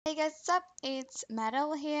Hey guys, what's up? It's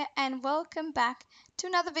Madella here and welcome back to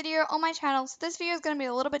another video on my channel. So this video is going to be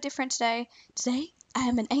a little bit different today. Today, I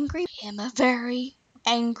am a very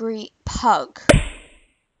angry pug.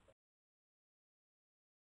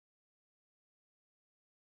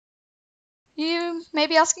 You may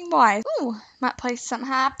be asking why. Ooh, might play some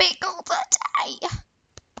Hypixel today.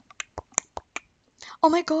 Oh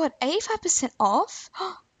my god, 85% off?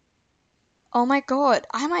 Oh my god,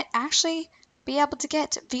 I might actually be able to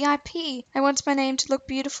get VIP. I want my name to look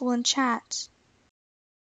beautiful in chat.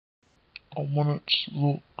 I want it to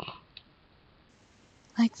look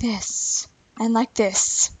like this and like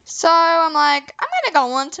this. So I'm like, I'm gonna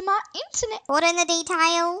go onto my internet. Put in the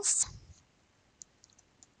details.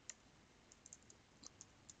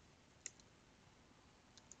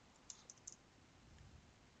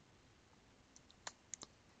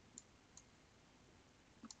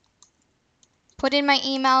 Put in my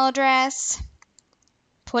email address.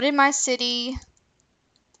 Put in my city.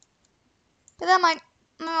 But then I'm like,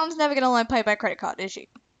 my mom's never gonna let me pay by credit card, is she?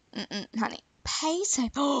 Honey.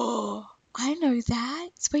 PaySafe. Oh, I know that.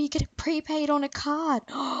 It's where you get it prepaid on a card.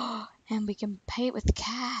 Oh, and we can pay it with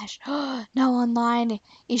cash. Oh, no online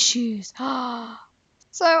issues. Oh.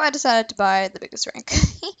 So I decided to buy the biggest rank.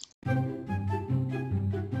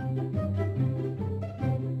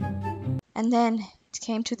 And then it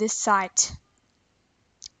came to this site.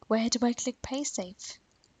 Where do I click PaySafe?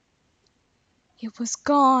 It was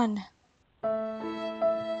gone.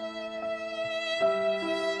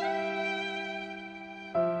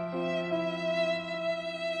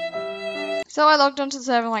 So I logged onto the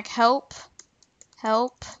server and like, help.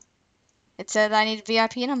 It said I needed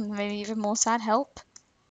VIP and I'm maybe even more sad. Help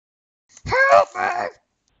me! I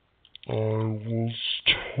was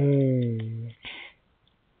told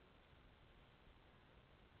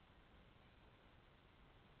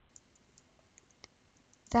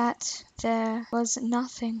that there was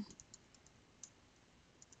nothing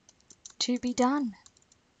to be done.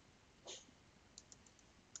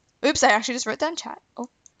 Oops, I actually just wrote that in chat. Oh.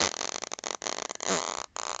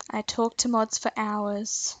 I talked to mods for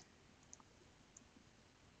hours.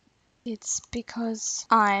 It's because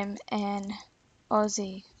I'm an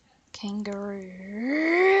Aussie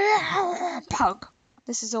kangaroo pug.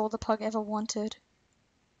 This is all the pug ever wanted.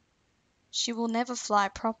 She will never fly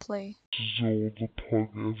properly. this is all the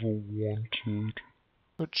pug ever wanted.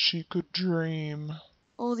 But she could dream.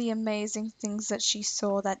 All the amazing things that she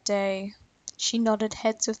saw that day. She nodded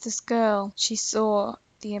heads with this girl. She saw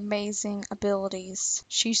the amazing abilities.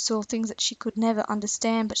 She saw things that she could never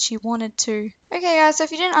understand, but she wanted to. Okay guys, so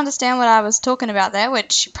if you didn't understand what I was talking about there,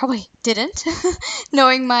 which you probably didn't,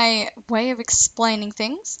 knowing my way of explaining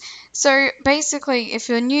things. So basically, if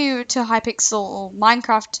you're new to Hypixel or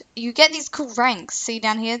Minecraft, you get these cool ranks. See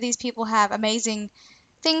down here, these people have amazing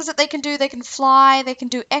things that they can do. They can fly, they can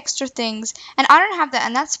do extra things, and I don't have that,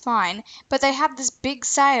 and that's fine, but they have this big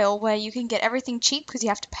sale where you can get everything cheap because you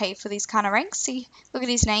have to pay for these kind of ranks. See, look at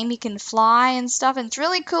his name, he can fly and stuff, and it's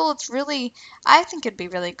really cool. It's really, I think it'd be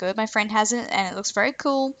really good. My friend has it and it looks very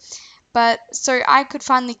cool, but so I could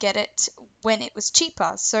finally get it when it was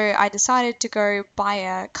cheaper, so I decided to go buy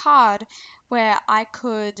a card where I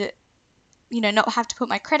could, you know, not have to put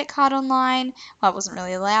my credit card online. Well, I wasn't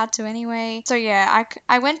really allowed to anyway. So yeah,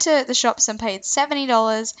 I went to the shops and paid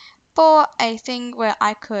 $70 for a thing where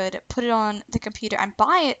I could put it on the computer and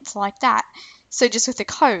buy it like that. So just with the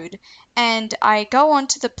code. And I go on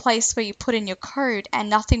to the place where you put in your code and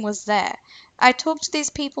nothing was there. I talked to these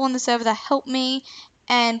people on the server that helped me,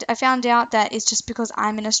 and I found out that it's just because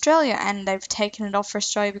I'm in Australia and they've taken it off for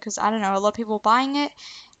Australia because, I don't know, a lot of people are buying it.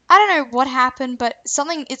 I don't know what happened, but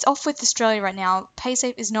it's off with Australia right now.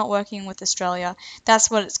 PaySafe is not working with Australia.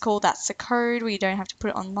 That's what it's called. That's the code where you don't have to put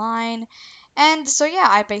it online. And so yeah,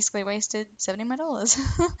 I basically wasted $70 my dollars.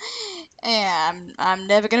 Yeah, I'm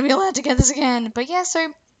never gonna be allowed to get this again. But yeah,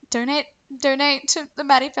 so donate to the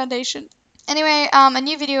Maddie Foundation. Anyway, a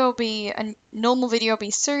normal video will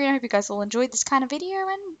be soon. I hope you guys all enjoyed this kind of video,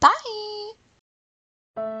 and bye.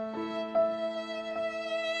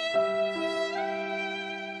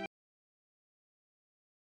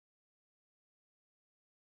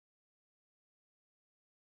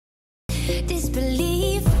 Disbelief.